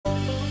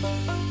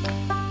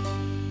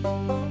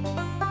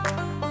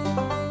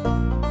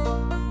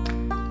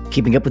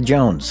Keeping Up with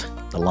Jones,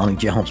 the Lonnie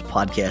Jones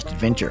podcast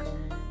adventure,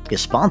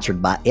 is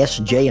sponsored by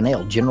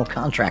SJ&L General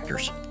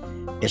Contractors.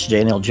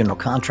 SJ&L General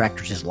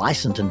Contractors is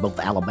licensed in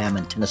both Alabama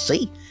and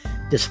Tennessee.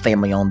 This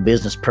family-owned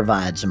business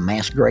provides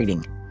mass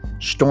grading,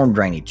 storm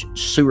drainage,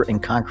 sewer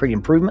and concrete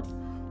improvement,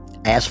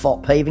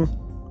 asphalt paving,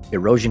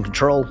 erosion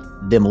control,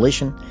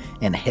 demolition,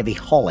 and heavy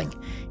hauling.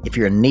 If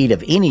you're in need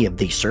of any of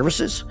these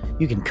services,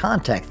 you can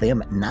contact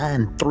them at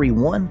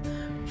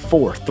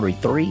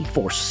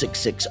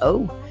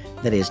 931-433-4660.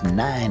 That is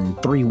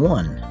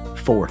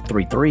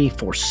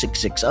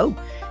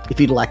 931-433-4660. If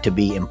you'd like to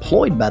be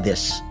employed by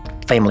this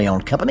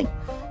family-owned company,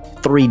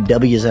 3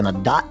 W's and a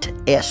dot,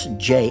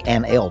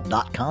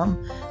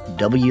 sjnl.com,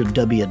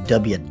 www.sjnl.com.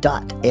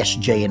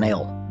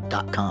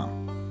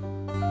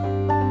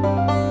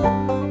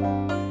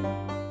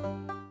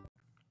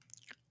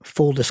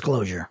 Full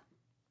disclosure.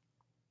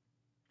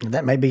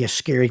 That may be a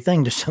scary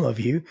thing to some of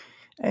you,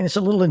 and it's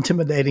a little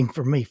intimidating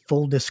for me.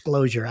 Full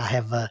disclosure, I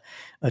have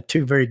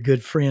two very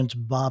good friends,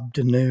 Bob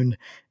Danoon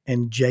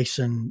and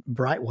Jason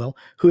Brightwell,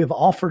 who have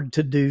offered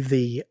to do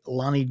the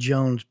Lonnie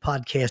Jones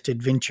podcast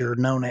adventure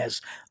known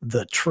as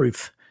The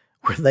Truth,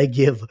 where they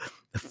give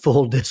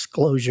full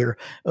disclosure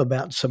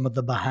about some of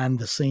the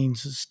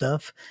behind-the-scenes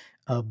stuff.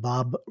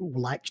 Bob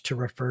likes to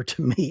refer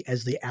to me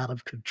as the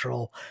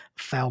out-of-control,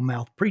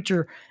 foul-mouthed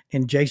preacher,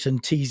 and Jason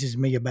teases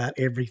me about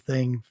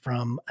everything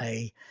from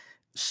a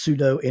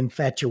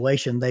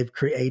pseudo-infatuation they've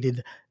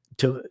created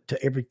to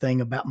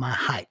everything about my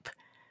hype.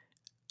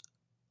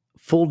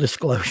 Full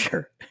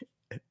disclosure,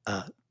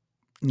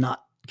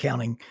 not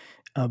counting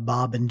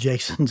Bob and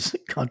Jason's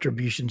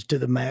contributions to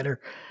the matter,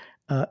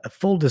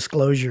 full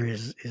disclosure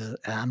is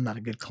I'm not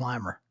a good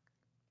climber.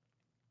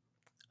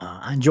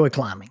 I enjoy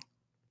climbing.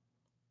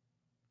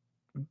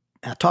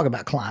 I talk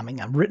about climbing.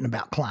 I've written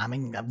about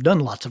climbing. I've done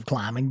lots of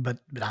climbing, but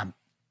I'm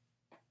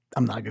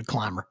not a good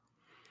climber.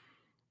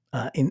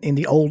 In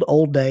the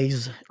old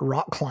days,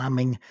 rock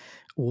climbing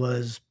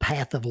was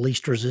path of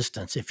least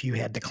resistance. If you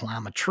had to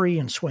climb a tree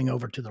and swing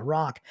over to the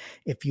rock,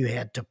 if you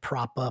had to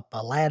prop up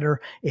a ladder,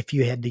 if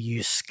you had to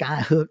use sky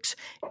hooks,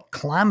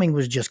 climbing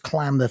was just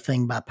climb the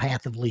thing by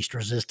path of least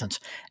resistance.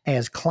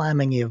 As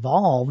climbing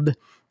evolved,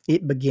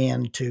 it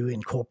began to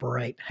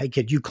incorporate, hey,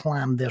 could you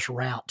climb this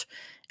route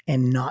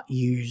and not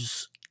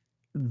use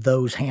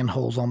those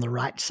handholds on the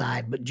right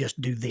side, but just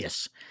do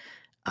this?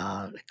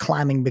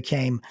 Climbing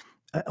became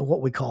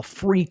what we call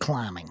free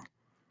climbing.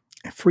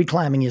 Free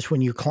climbing is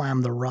when you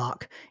climb the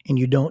rock and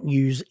you don't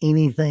use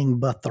anything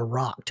but the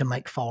rock to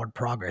make forward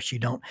progress. You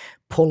don't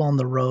pull on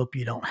the rope.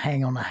 You don't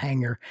hang on a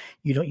hanger.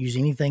 You don't use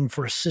anything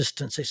for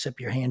assistance except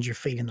your hands, your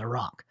feet, and the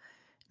rock.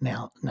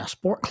 Now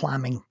sport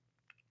climbing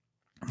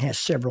has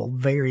several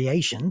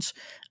variations,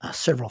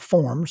 several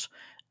forms.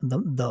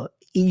 The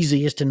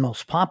easiest and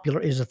most popular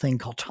is a thing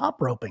called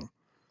top roping.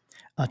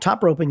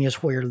 Top roping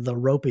is where the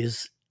rope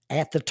is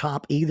at the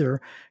top, either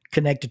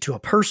connected to a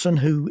person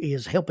who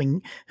is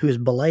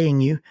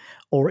belaying you,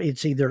 or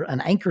it's either an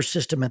anchor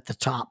system at the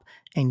top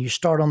and you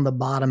start on the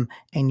bottom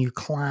and you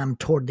climb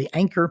toward the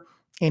anchor.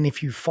 And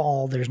if you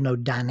fall, there's no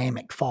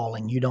dynamic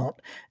falling. You don't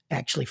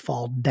actually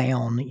fall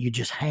down. You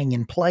just hang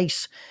in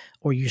place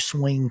or you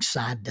swing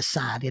side to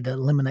side. It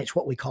eliminates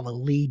what we call a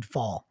lead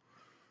fall.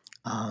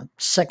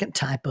 Second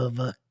type of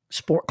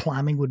sport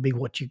climbing would be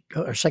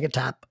second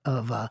type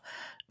of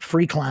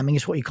free climbing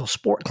is what you call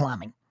sport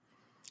climbing.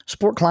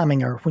 Sport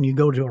climbing are when you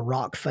go to a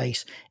rock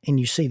face and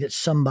you see that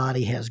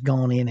somebody has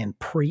gone in and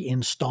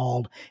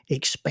pre-installed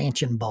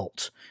expansion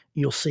bolts.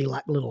 You'll see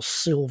like little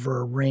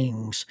silver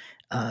rings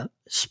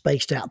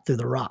spaced out through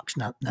the rocks.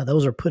 Now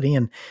those are put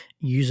in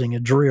using a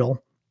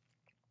drill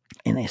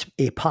and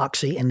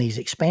epoxy and these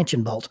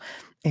expansion bolts.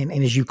 And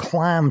as you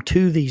climb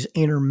to these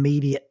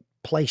intermediate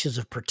places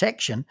of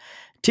protection,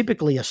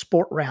 typically a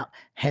sport route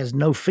has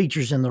no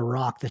features in the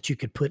rock that you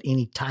could put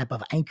any type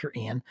of anchor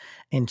in.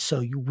 And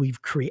so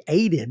we've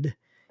created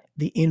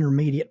the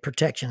intermediate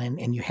protection,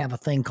 and you have a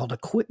thing called a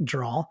quick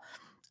draw,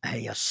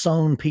 a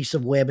sewn piece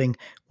of webbing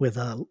with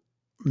a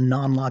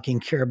non-locking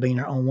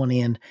carabiner on one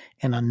end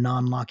and a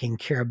non-locking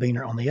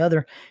carabiner on the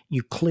other.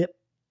 You clip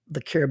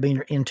the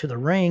carabiner into the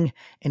ring,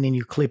 and then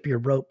you clip your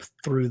rope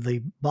through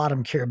the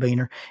bottom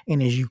carabiner.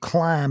 And as you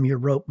climb, your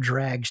rope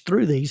drags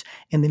through these.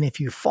 And then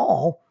if you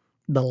fall,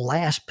 the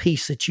last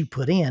piece that you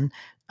put in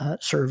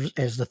serves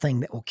as the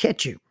thing that will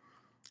catch you.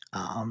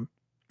 And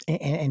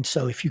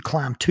so if you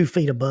climb 2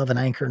 feet above an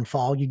anchor and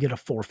fall, you get a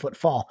 4-foot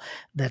fall.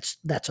 That's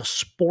a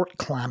sport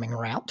climbing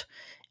route.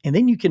 And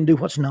then you can do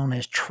what's known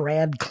as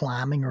trad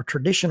climbing or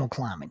traditional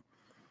climbing.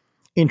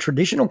 In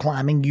traditional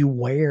climbing, you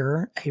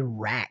wear a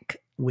rack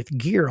with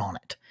gear on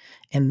it.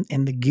 and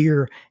the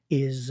gear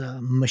is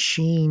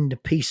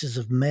machined pieces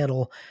of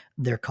metal.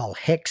 They're called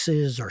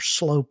hexes or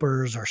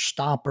slopers or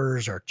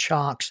stoppers or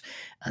chocks.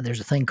 There's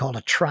a thing called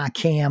a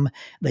tri-cam.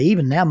 They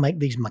even now make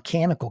these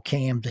mechanical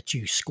cams that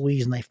you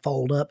squeeze and they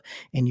fold up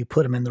and you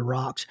put them in the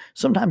rocks.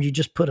 Sometimes you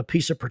just put a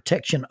piece of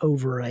protection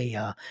over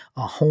a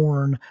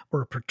horn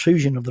or a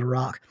protrusion of the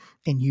rock,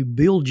 and you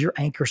build your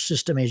anchor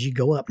system as you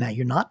go up. Now,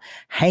 you're not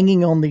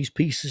hanging on these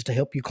pieces to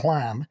help you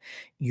climb.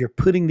 You're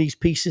putting these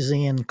pieces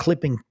in,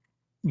 clipping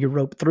your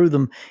rope through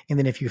them, and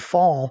then if you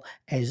fall,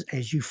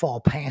 as you fall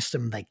past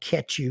them, they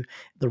catch you.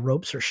 The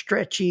ropes are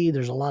stretchy.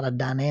 There's a lot of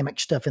dynamic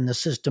stuff in the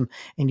system,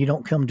 and you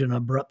don't come to an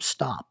abrupt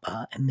stop.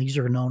 And these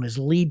are known as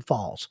lead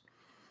falls.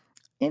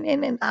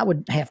 And I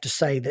would have to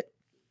say that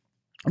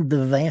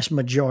the vast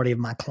majority of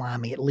my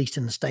climbing, at least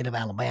in the state of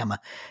Alabama,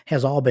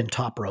 has all been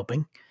top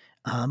roping.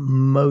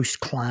 Most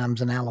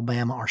climbs in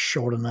Alabama are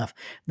short enough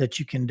that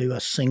you can do a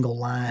single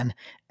line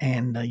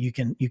and you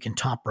can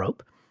top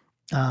rope.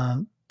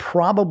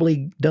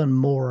 Probably done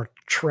more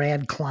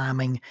trad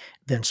climbing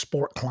than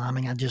sport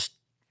climbing. I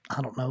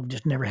don't know,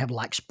 just never have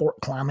liked sport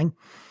climbing.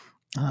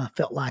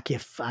 Felt like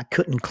if I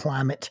couldn't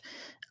climb it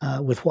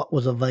with what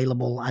was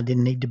available, I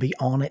didn't need to be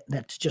on it.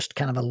 That's just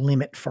kind of a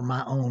limit for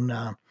my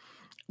own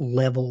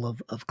level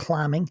of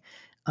climbing.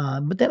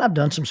 But then I've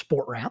done some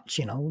sport routes.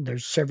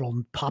 There's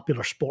several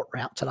popular sport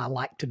routes that I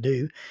like to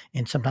do,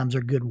 and sometimes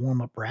they're good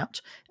warm-up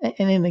routes.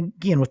 And then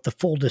again, with the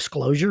full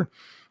disclosure,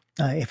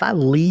 if I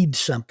lead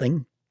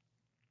something,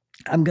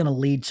 I'm going to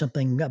lead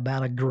something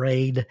about a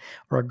grade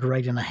or a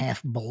grade and a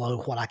half below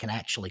what I can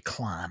actually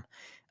climb.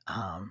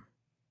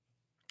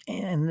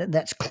 And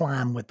that's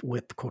climb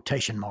with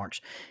quotation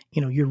marks.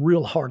 Your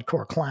real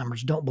hardcore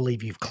climbers don't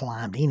believe you've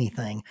climbed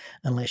anything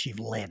unless you've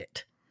led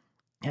it.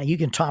 Now, you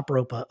can top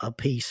rope a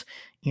piece,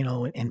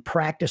 and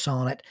practice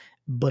on it,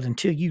 but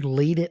until you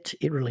lead it,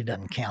 it really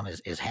doesn't count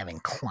as having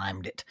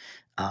climbed it.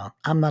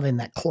 I'm not in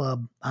that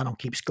club. I don't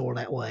keep score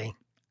that way.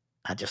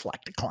 I just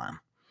like to climb.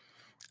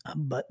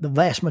 But the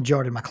vast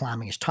majority of my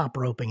climbing is top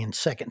roping, and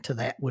second to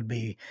that would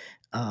be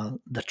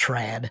the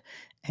trad.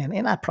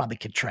 And I probably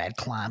could trad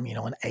climb,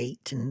 an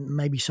 8 and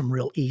maybe some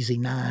real easy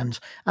 9s.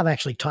 I've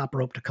actually top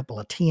roped a couple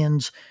of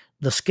 10s.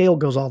 The scale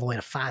goes all the way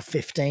to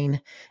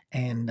 515,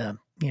 and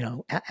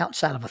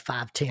outside of a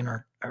 510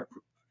 or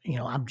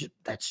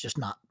that's just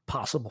not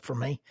possible for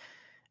me.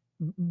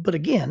 But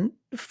again,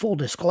 full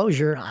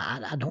disclosure,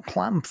 I don't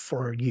climb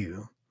for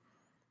you.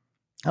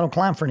 I don't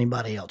climb for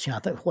anybody else. I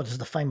think, what is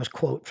the famous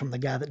quote from the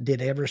guy that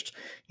did Everest?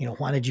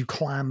 Why did you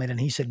climb it? And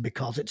he said,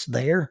 because it's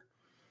there.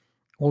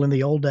 Well, in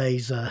the old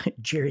days,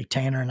 Jerry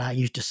Tanner and I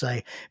used to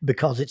say,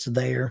 because it's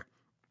there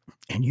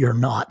and you're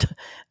not.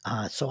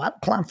 So I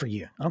don't climb for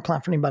you. I don't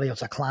climb for anybody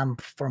else. I climb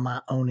for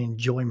my own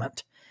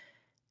enjoyment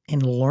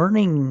and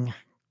learning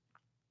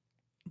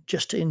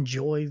just to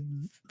enjoy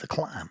the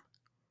climb.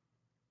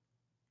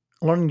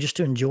 Learning just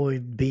to enjoy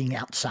being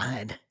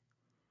outside.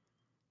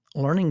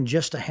 Learning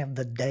just to have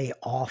the day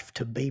off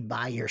to be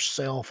by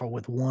yourself or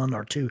with one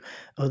or two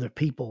other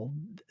people.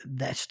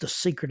 That's the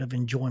secret of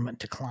enjoyment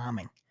to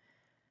climbing.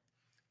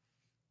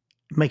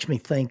 It makes me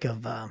think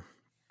of a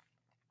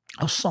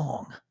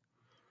song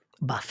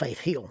by Faith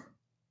Hill.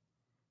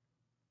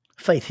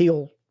 Faith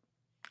Hill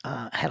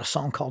had a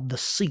song called The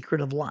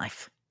Secret of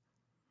Life.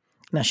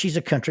 Now, she's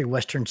a country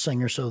western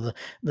singer, so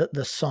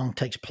the song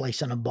takes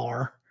place in a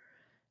bar.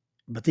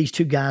 But these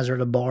two guys are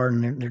at a bar,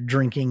 and they're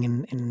drinking,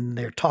 and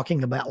they're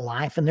talking about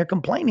life, and they're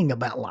complaining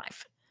about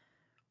life.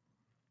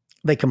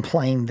 They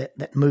complain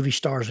that movie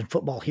stars and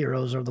football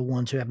heroes are the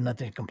ones who have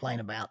nothing to complain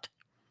about.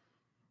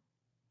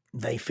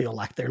 They feel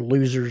like they're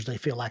losers. They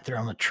feel like they're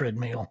on a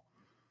treadmill.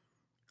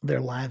 Their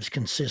lives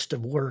consist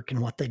of work and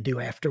what they do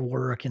after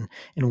work. And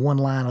one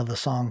line of the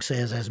song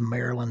says, as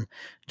Marilyn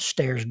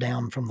stares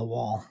down from the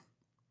wall.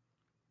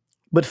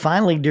 But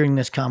finally, during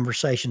this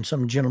conversation,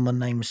 some gentleman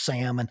named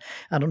Sam, and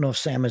I don't know if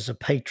Sam is a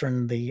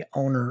patron, the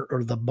owner,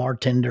 or the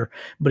bartender,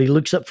 but he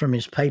looks up from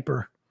his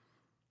paper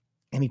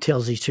and he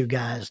tells these two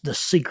guys, the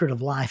secret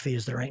of life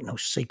is there ain't no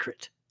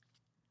secret,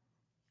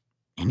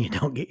 and you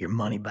don't get your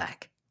money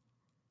back.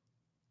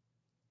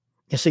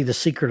 You see, the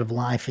secret of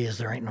life is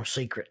there ain't no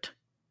secret.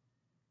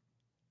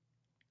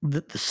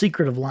 The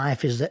secret of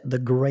life is that the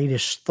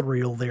greatest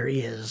thrill there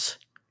is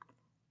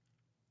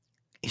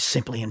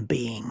simply in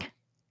being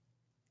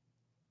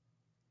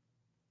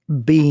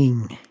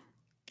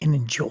and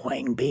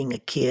enjoying being a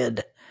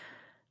kid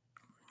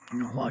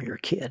while you're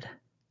a kid,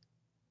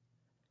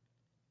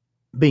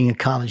 being a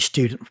college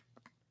student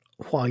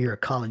while you're a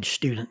college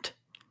student,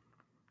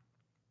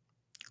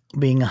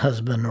 being a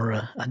husband or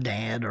a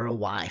dad or a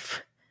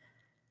wife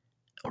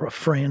or a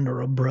friend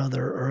or a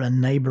brother or a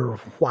neighbor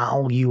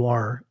while you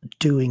are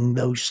doing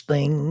those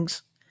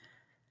things,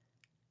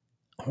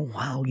 or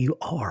while you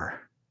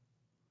are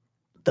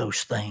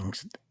those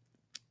things.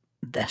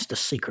 That's the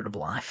secret of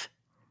life.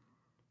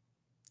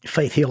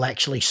 Faith Hill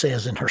actually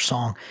says in her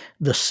song,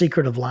 the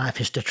secret of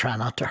life is to try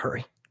not to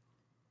hurry,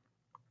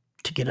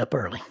 to get up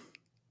early,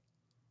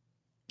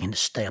 and to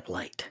stay up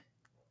late.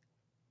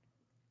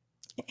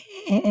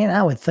 And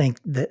I would think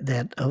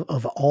that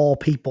of all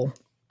people,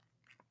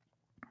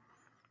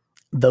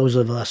 those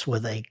of us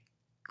with a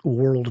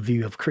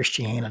worldview of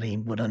Christianity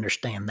would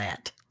understand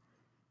that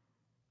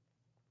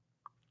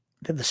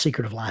the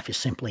secret of life is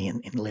simply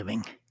in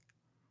living,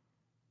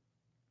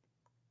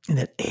 and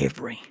that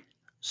every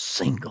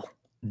single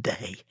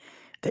day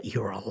that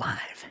you're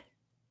alive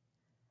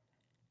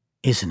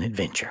is an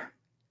adventure.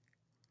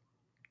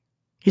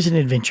 It's an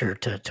adventure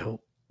to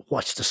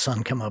watch the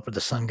sun come up or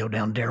the sun go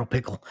down. Daryl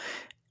Pickle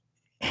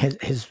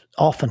has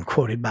often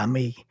quoted by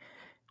me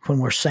when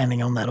we're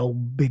standing on that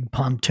old big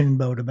pontoon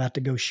boat about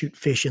to go shoot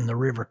fish in the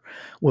river.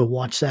 We'll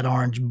watch that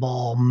orange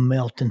ball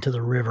melt into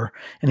the river,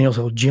 and he'll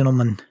say,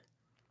 "Gentlemen,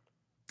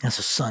 that's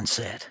a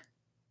sunset."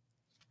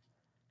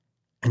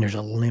 And there's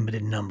a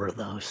limited number of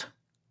those.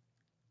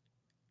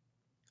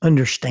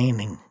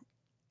 Understanding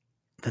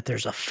that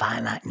there's a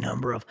finite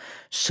number of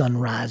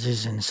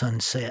sunrises and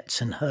sunsets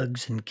and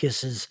hugs and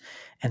kisses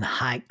and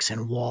hikes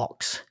and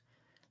walks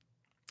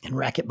and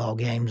racquetball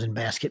games and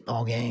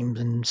basketball games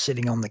and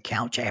sitting on the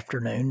couch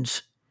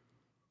afternoons.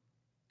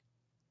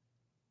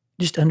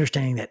 Just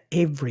understanding that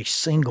every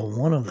single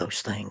one of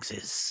those things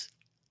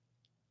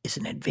is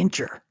an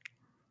adventure.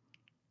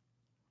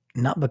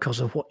 Not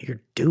because of what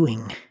you're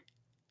doing,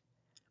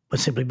 but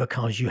simply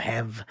because you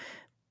have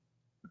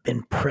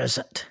been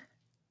present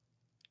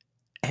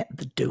at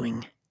the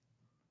doing.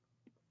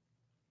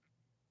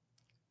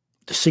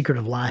 The secret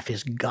of life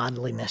is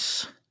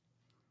godliness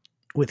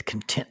with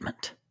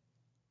contentment,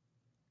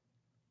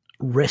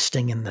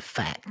 resting in the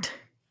fact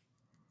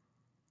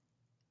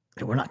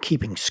that we're not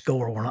keeping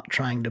score, we're not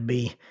trying to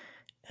be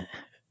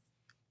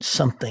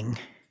something.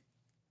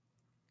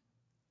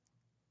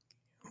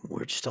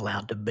 We're just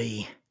allowed to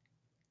be,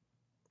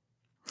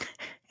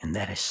 and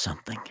that is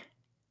something.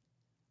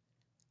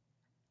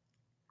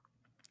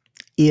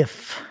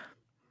 If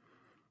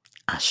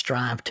I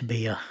strive to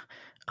be a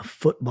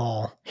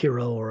football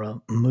hero or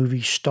a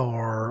movie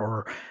star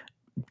or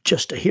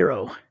just a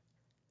hero,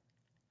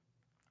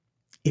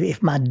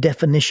 if my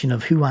definition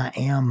of who I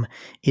am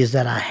is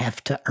that I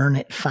have to earn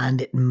it,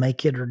 find it,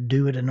 make it, or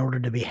do it in order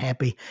to be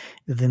happy,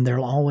 then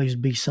there'll always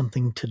be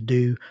something to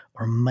do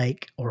or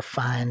make or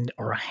find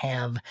or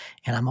have,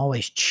 and I'm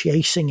always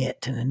chasing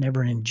it and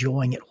never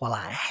enjoying it while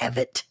I have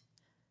it.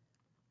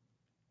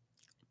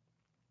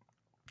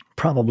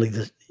 Probably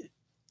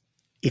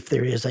if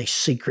there is a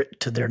secret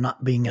to there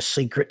not being a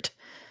secret,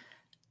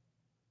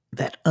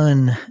 that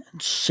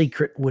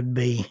unsecret would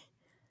be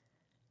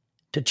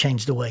to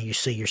change the way you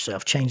see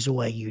yourself, change the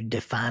way you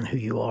define who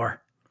you are.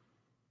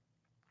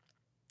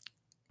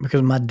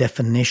 Because my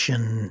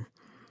definition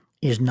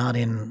is not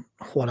in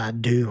what I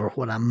do or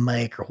what I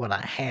make or what I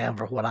have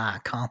or what I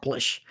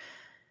accomplish,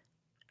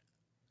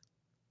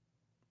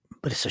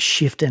 but it's a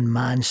shift in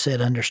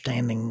mindset,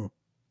 understanding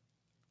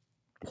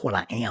what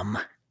I am.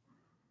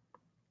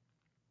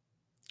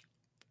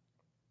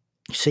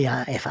 You see,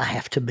 if I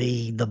have to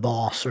be the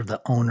boss or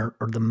the owner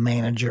or the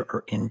manager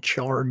or in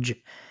charge,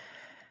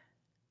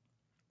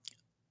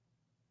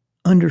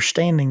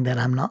 understanding that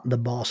I'm not the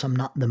boss, I'm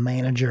not the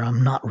manager,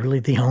 I'm not really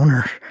the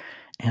owner,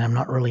 and I'm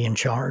not really in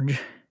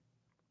charge.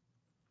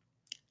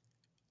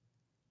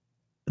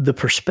 The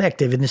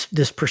perspective, and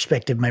this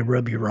perspective may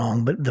rub you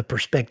wrong, but the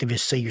perspective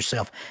is see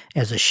yourself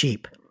as a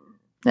sheep.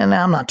 And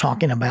now I'm not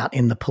talking about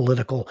in the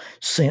political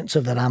sense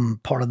of that I'm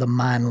part of the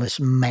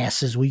mindless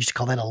masses. We used to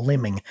call that a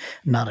lemming,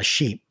 not a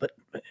sheep, but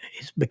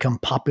it's become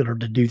popular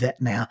to do that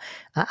now.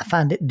 I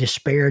find it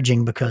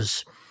disparaging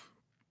because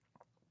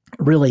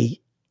really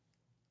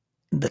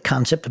the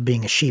concept of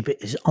being a sheep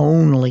is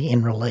only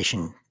in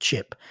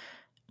relationship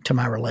to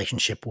my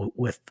relationship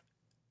with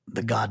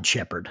the God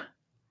shepherd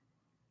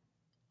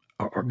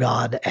or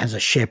God as a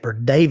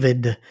shepherd.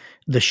 David,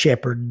 the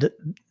shepherd,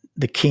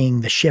 the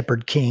king, the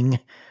shepherd king,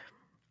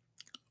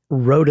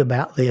 wrote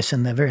about this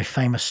in the very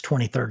famous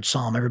 23rd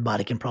Psalm.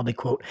 Everybody can probably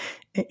quote,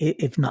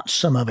 if not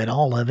some of it,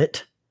 all of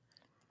it.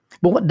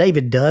 But what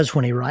David does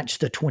when he writes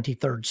the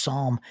 23rd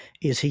Psalm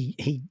is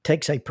he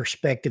takes a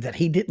perspective that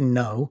he didn't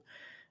know,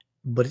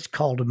 but it's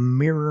called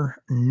mirror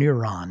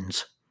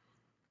neurons.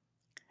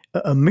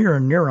 A mirror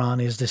neuron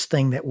is this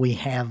thing that we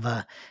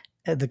have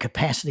the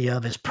capacity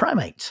of as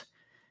primates.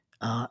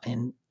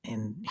 And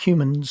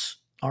humans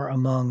are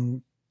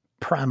among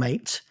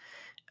primates,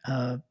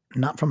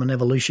 not from an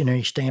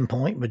evolutionary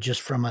standpoint, but just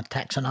from a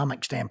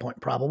taxonomic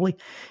standpoint, probably.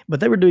 But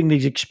they were doing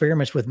these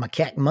experiments with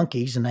macaque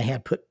monkeys, and they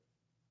had put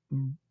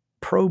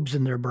probes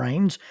in their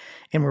brains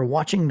and were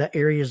watching the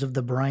areas of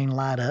the brain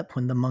light up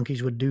when the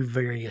monkeys would do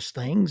various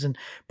things. And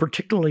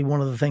particularly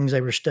one of the things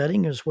they were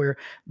studying is where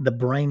the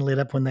brain lit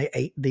up when they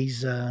ate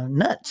these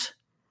nuts.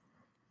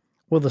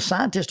 Well, the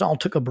scientists all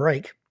took a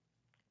break.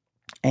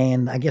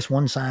 And I guess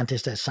one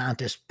scientist, as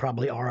scientists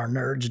probably are, our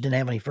nerds, didn't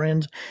have any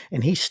friends.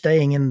 And he's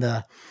staying in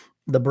the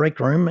break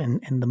room,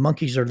 and the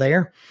monkeys are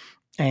there.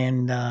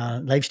 And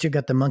they've still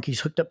got the monkeys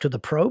hooked up to the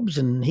probes,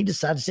 and he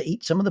decides to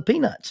eat some of the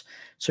peanuts.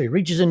 So he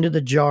reaches into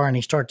the jar and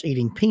he starts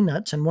eating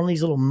peanuts, and one of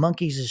these little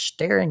monkeys is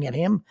staring at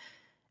him,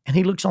 And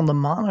he looks on the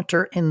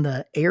monitor, and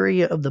the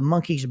area of the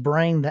monkey's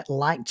brain that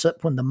lights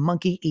up when the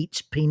monkey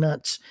eats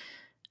peanuts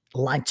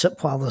lights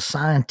up while the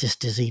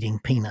scientist is eating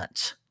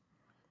peanuts.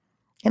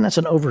 And that's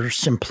an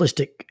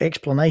oversimplistic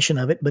explanation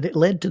of it, but it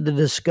led to the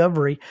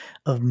discovery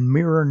of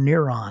mirror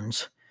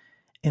neurons.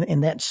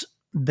 And that's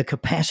the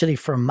capacity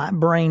for my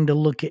brain to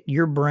look at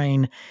your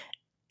brain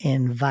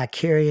and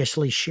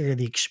vicariously share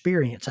the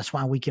experience. That's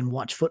why we can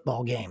watch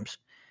football games.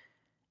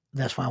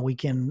 That's why we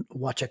can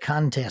watch a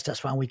contest.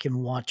 That's why we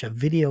can watch a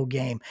video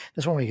game.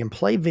 That's why we can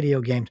play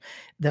video games.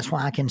 That's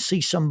why I can see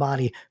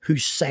somebody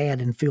who's sad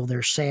and feel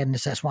their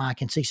sadness. That's why I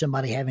can see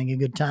somebody having a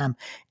good time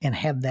and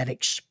have that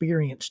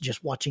experience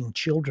just watching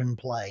children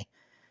play.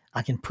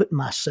 I can put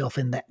myself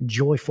in that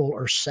joyful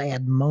or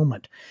sad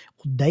moment.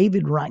 Well,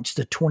 David writes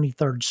the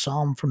 23rd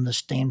Psalm from the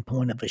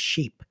standpoint of a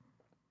sheep.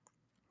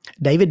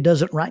 David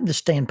doesn't write the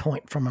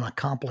standpoint from an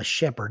accomplished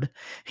shepherd.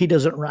 He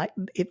doesn't write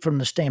it from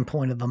the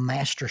standpoint of a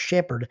master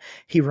shepherd.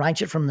 He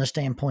writes it from the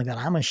standpoint that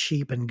I'm a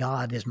sheep and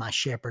God is my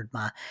shepherd,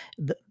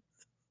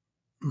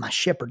 my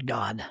shepherd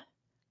God.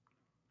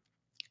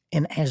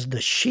 And as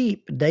the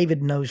sheep,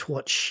 David knows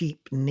what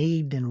sheep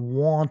need and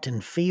want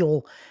and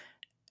feel.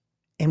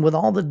 And with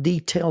all the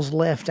details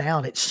left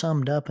out, it's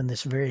summed up in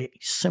this very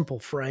simple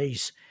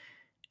phrase,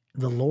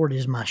 the Lord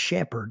is my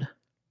shepherd,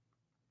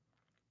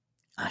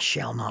 I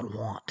shall not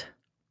want.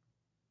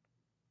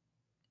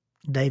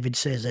 David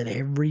says that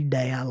every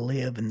day I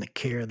live in the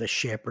care of the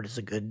shepherd is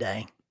a good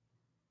day.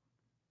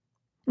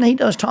 And he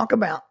does talk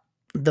about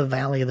the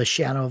valley of the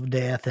shadow of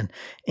death and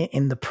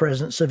in the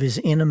presence of his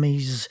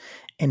enemies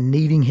and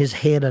needing his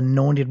head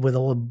anointed with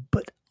oil.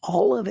 But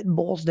all of it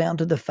boils down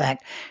to the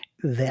fact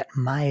that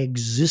my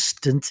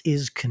existence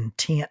is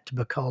content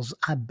because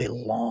I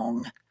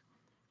belong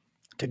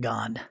to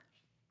God.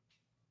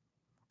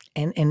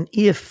 And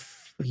if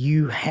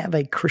you have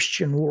a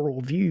Christian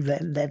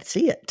worldview, that's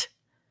it.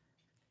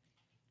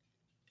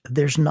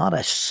 There's not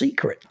a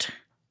secret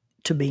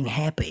to being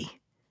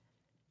happy.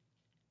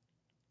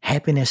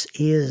 Happiness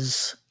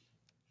is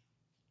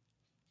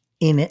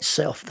in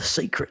itself the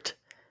secret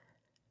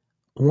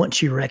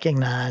once you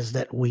recognize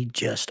that we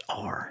just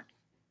are.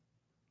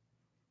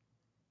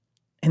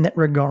 And that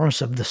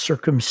regardless of the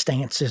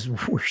circumstances,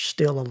 we're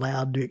still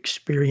allowed to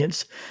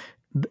experience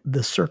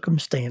the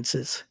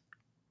circumstances.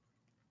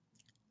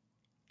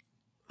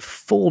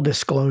 Full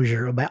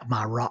disclosure about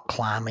my rock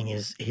climbing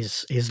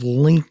is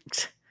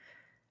linked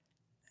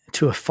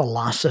to a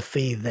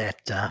philosophy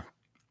that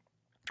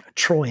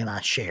Troy and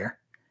I share.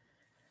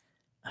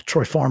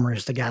 Troy Farmer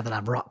is the guy that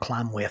I've rock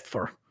climbed with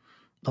for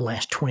the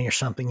last 20 or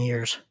something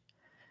years.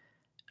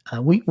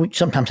 We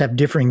sometimes have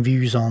differing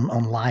views on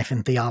life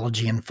and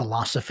theology and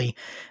philosophy.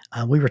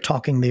 We were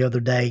talking the other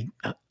day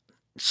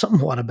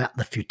somewhat about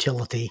the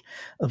futility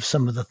of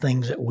some of the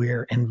things that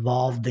we're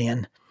involved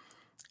in.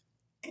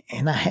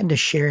 And I had to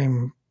share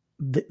him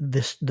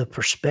the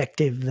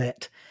perspective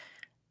that,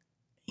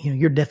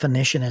 your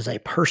definition as a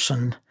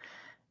person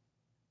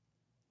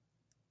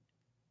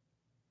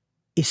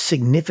is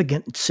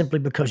significant simply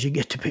because you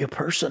get to be a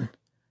person.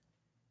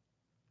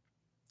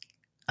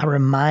 I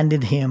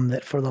reminded him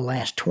that for the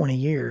last 20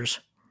 years,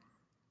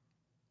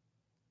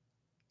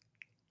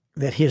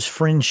 that his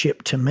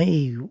friendship to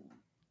me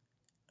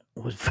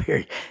was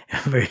very,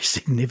 very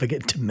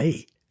significant to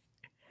me.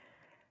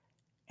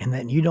 And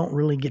that you don't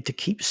really get to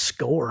keep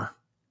score.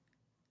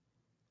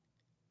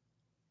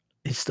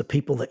 It's the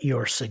people that you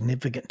are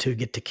significant to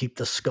get to keep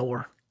the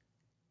score.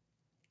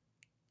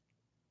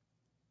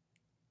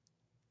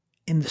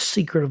 And the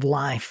secret of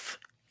life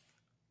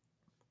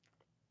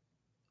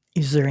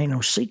is there ain't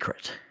no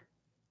secret.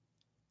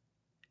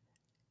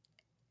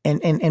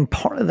 And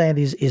part of that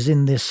is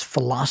in this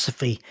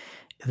philosophy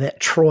that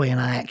Troy and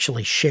I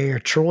actually share.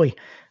 Troy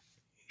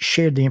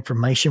shared the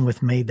information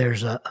with me.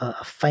 There's a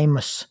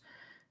famous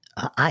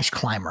ice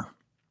climber.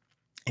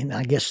 And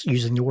I guess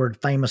using the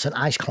word famous and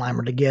ice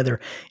climber together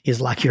is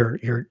like your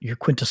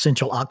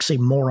quintessential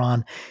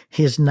oxymoron.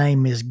 His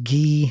name is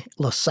Guy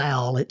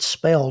Lasalle. It's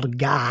spelled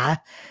Guy,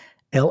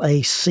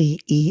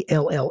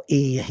 Lacelle.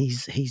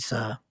 He's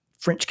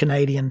French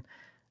Canadian.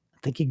 I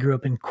think he grew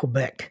up in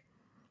Quebec.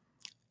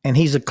 And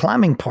he's a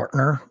climbing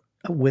partner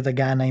with a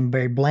guy named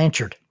Barry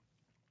Blanchard.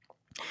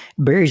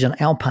 Barry's an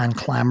alpine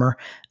climber.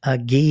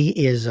 Guy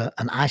is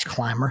an ice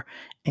climber.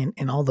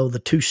 And although the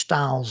two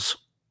styles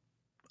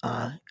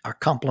are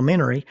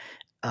complementary,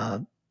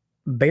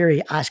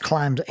 Barry ice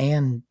climbs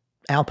and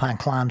alpine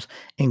climbs,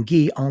 and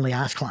Guy only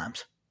ice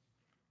climbs.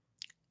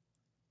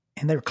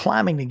 And they were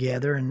climbing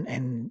together,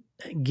 and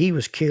Guy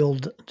was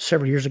killed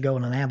several years ago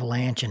in an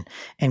avalanche,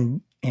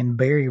 and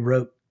Barry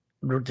wrote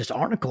this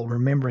article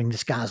remembering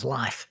this guy's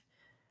life.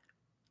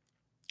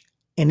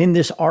 And in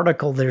this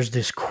article, there's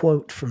this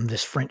quote from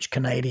this French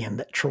Canadian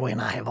that Troy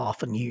and I have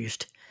often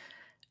used.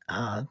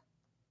 And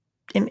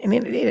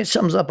it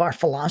sums up our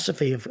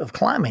philosophy of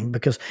climbing,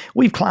 because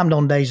we've climbed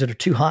on days that are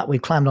too hot.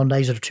 We've climbed on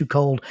days that are too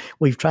cold.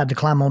 We've tried to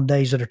climb on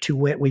days that are too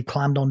wet. We've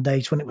climbed on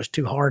days when it was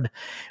too hard.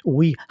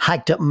 We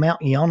hiked up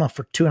Mount Yonah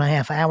for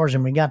 2.5 hours,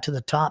 and we got to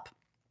the top.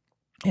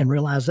 and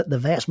realized that the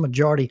vast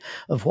majority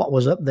of what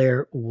was up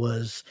there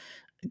was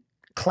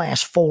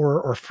class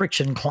 4 or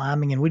friction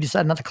climbing, and we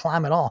decided not to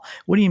climb at all.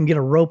 We didn't even get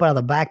a rope out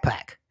of the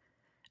backpack.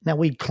 Now,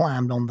 we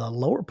climbed on the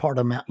lower part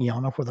of Mount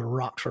Yonah where the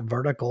rocks are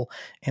vertical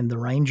and the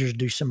rangers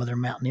do some of their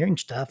mountaineering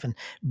stuff.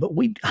 But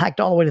we hiked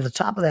all the way to the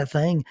top of that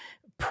thing,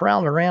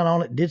 prowled around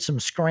on it, did some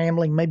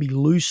scrambling, maybe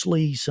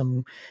loosely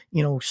some,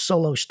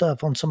 solo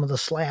stuff on some of the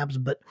slabs.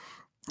 But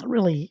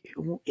really,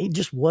 it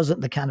just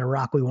wasn't the kind of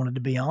rock we wanted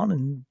to be on.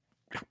 And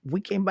we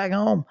came back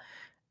home.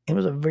 It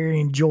was a very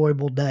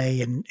enjoyable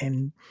day.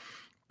 And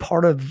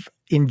part of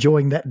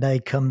enjoying that day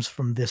comes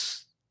from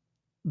this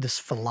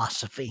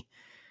philosophy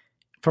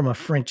from a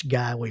French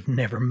guy we've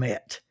never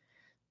met.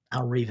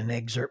 I'll read an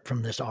excerpt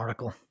from this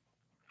article.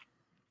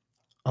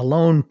 A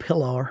lone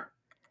pillar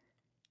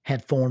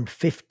had formed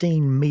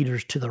 15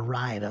 meters to the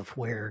right of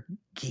where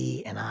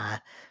Guy and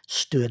I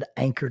stood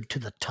anchored to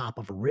the top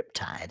of a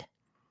riptide.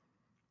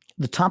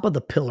 The top of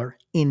the pillar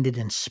ended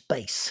in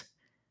space.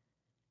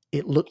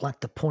 It looked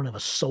like the point of a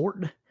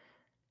sword,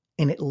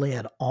 and it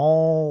led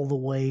all the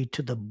way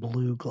to the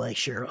blue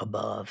glacier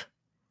above.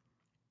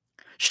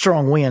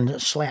 Strong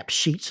wind slapped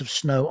sheets of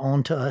snow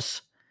onto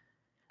us.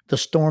 The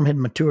storm had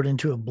matured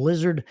into a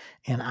blizzard,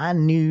 and I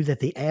knew that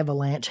the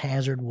avalanche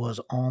hazard was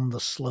on the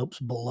slopes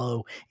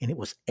below, and it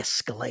was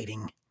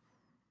escalating.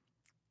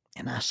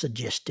 And I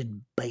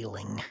suggested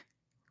bailing.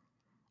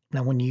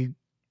 Now, when you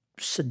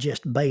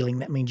suggest bailing,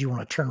 that means you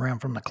want to turn around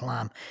from the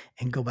climb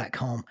and go back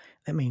home.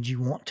 That means you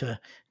want to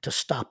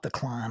stop the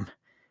climb.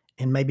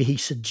 And maybe he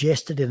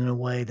suggested it in a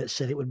way that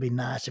said it would be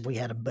nice if we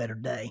had a better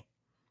day.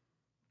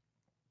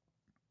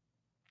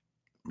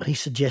 But he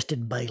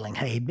suggested bailing.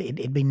 Hey,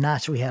 it'd be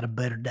nice if we had a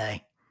better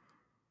day.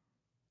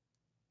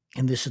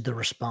 And this is the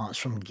response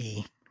from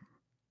Guy.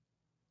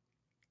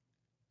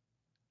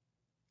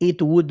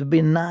 It would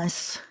be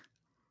nice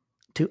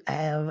to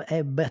have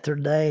a better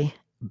day,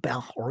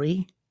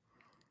 Balhory.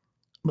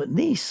 But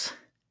this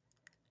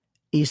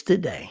is the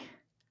day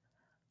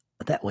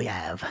that we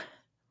have.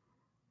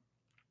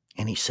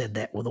 And he said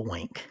that with a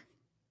wink.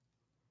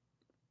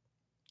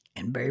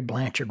 And Barry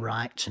Blanchard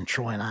writes, and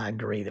Troy and I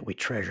agree that we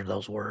treasure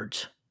those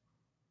words.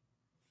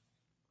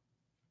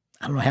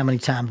 I don't know how many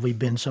times we've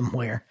been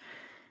somewhere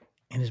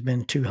and it's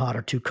been too hot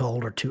or too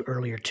cold or too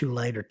early or too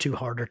late or too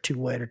hard or too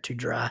wet or too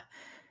dry.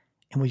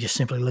 And we just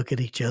simply look at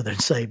each other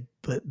and say,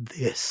 but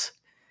this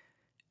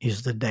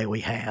is the day we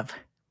have.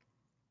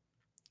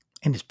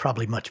 And it's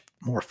probably much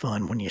more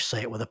fun when you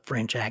say it with a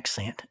French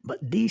accent. But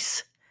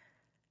this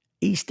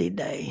is the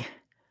day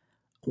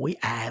we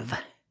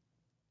have.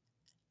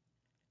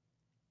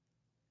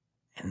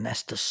 And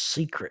that's the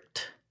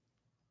secret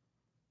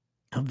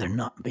of there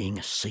not being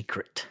a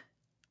secret.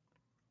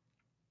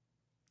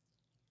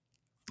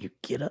 You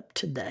get up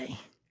today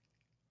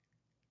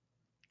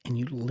and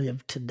you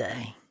live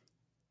today.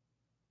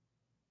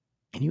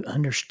 And you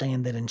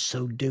understand that in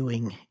so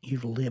doing,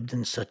 you've lived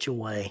in such a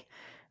way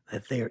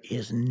that there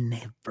is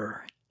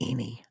never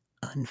any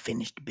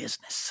unfinished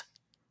business.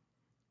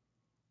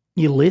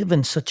 You live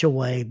in such a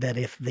way that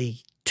if the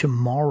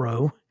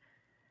tomorrow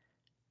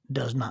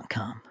does not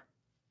come,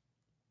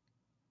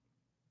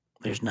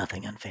 there's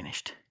nothing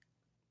unfinished.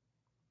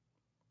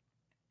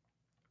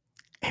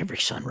 Every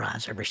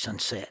sunrise, every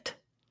sunset,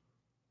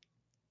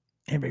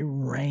 every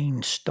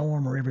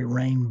rainstorm or every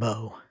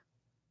rainbow,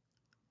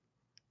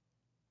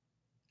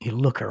 you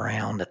look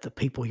around at the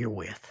people you're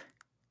with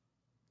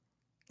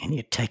and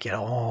you take it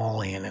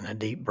all in a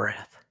deep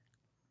breath.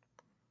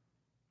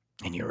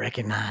 And you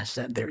recognize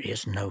that there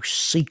is no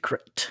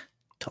secret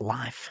to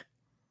life.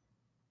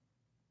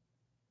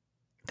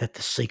 That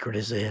the secret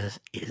is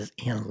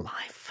in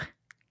life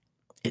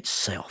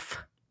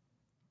itself.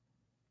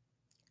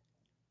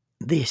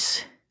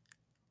 This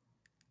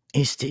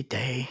is the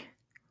day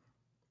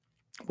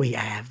we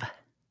have.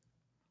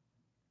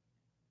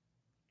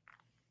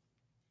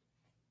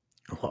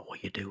 What will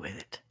you do with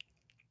it?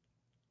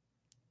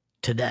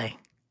 Today,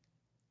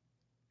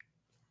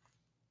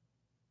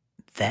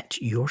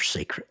 that's your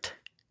secret.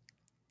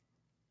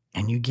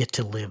 And you get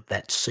to live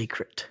that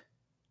secret.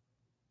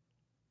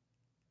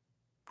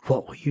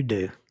 What will you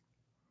do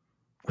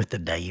with the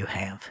day you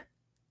have?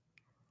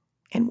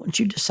 And once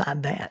you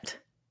decide that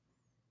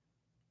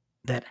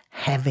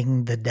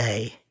having the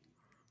day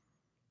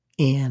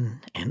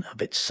in and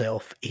of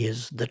itself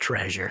is the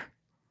treasure,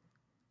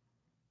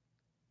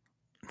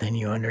 then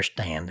you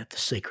understand that the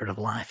secret of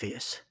life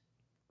is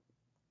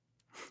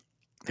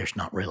there's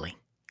not really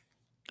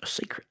a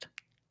secret.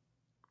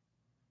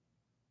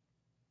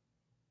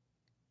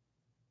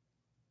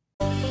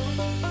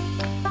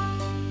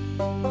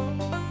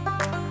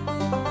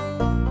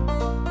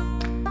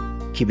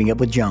 Keeping Up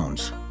with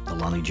Jones, the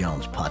Lonnie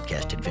Jones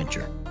podcast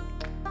adventure.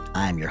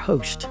 I am your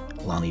host,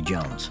 Lonnie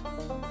Jones.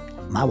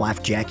 My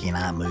wife Jackie and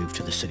I moved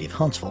to the city of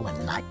Huntsville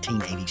in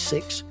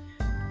 1986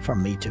 for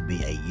me to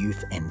be a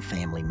youth and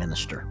family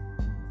minister.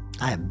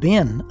 I have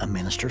been a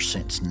minister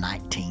since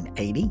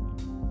 1980.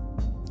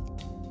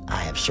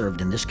 I have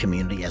served in this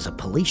community as a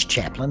police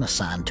chaplain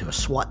assigned to a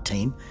SWAT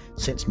team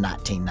since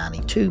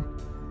 1992.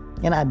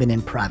 and I've been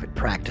in private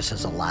practice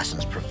as a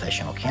licensed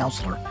professional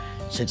counselor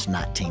since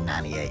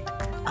 1998.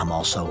 I'm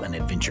also an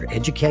adventure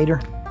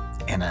educator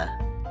and an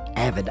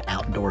avid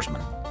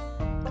outdoorsman.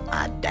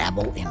 I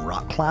dabble in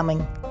rock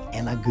climbing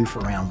and I goof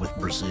around with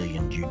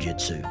Brazilian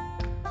Jiu-Jitsu.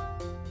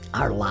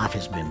 Our life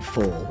has been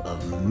full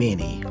of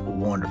many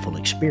wonderful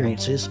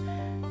experiences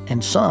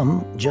and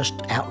some just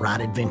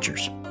outright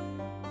adventures.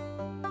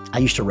 I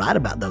used to write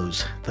about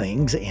those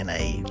things in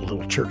a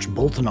little church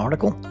bulletin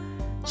article.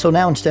 So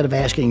now instead of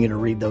asking you to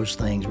read those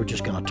things, we're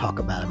just going to talk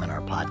about them in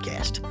our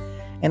podcast.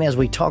 And as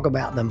we talk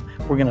about them,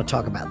 we're going to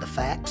talk about the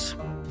facts.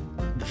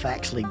 The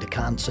facts lead to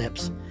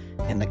concepts,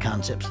 and the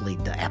concepts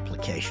lead to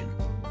application.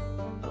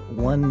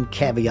 One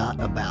caveat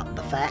about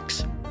the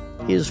facts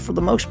is, for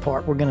the most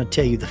part, we're going to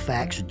tell you the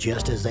facts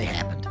just as they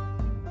happened.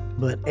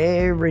 But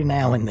every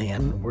now and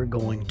then, we're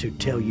going to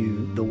tell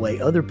you the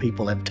way other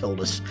people have told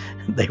us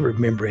they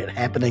remember it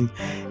happening,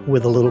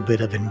 with a little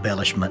bit of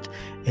embellishment.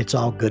 It's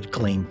all good,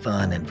 clean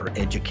fun and for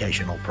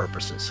educational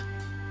purposes.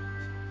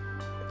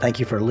 Thank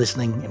you for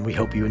listening, and we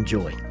hope you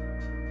enjoy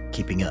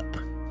Keeping Up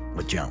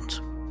with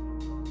Jones.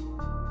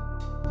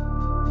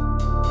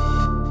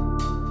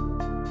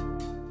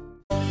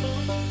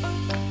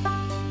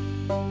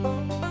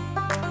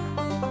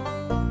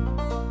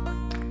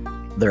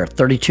 There are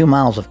 32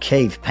 miles of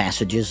cave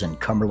passages in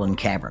Cumberland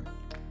Cavern.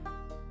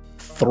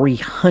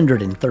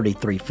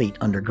 333 feet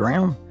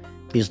underground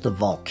is the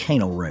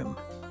Volcano Room.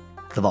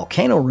 The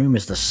Volcano Room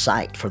is the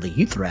site for the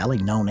youth rally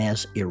known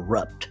as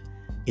Erupt.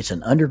 It's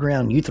an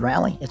underground youth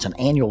rally. It's an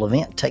annual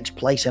event, takes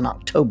place in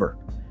October.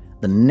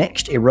 The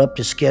next Erupt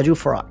is scheduled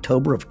for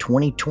October of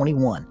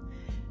 2021.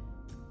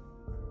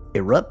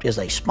 Erupt is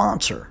a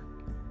sponsor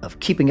of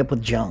Keeping Up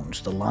with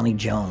Jones, the Lonnie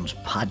Jones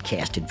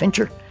podcast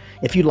adventure.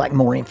 If you'd like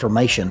more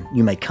information,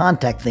 you may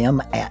contact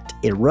them at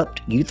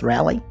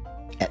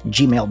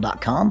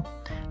eruptyouithrally@gmail.com.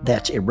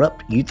 That's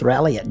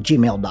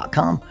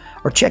eruptyouithrally@gmail.com.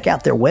 Or check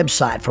out their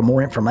website for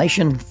more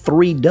information,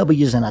 3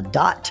 W's and a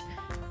dot,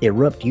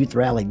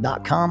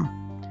 eruptyouithrally.com,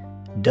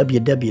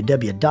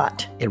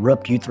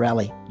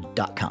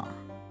 www.eruptyouithrally.com.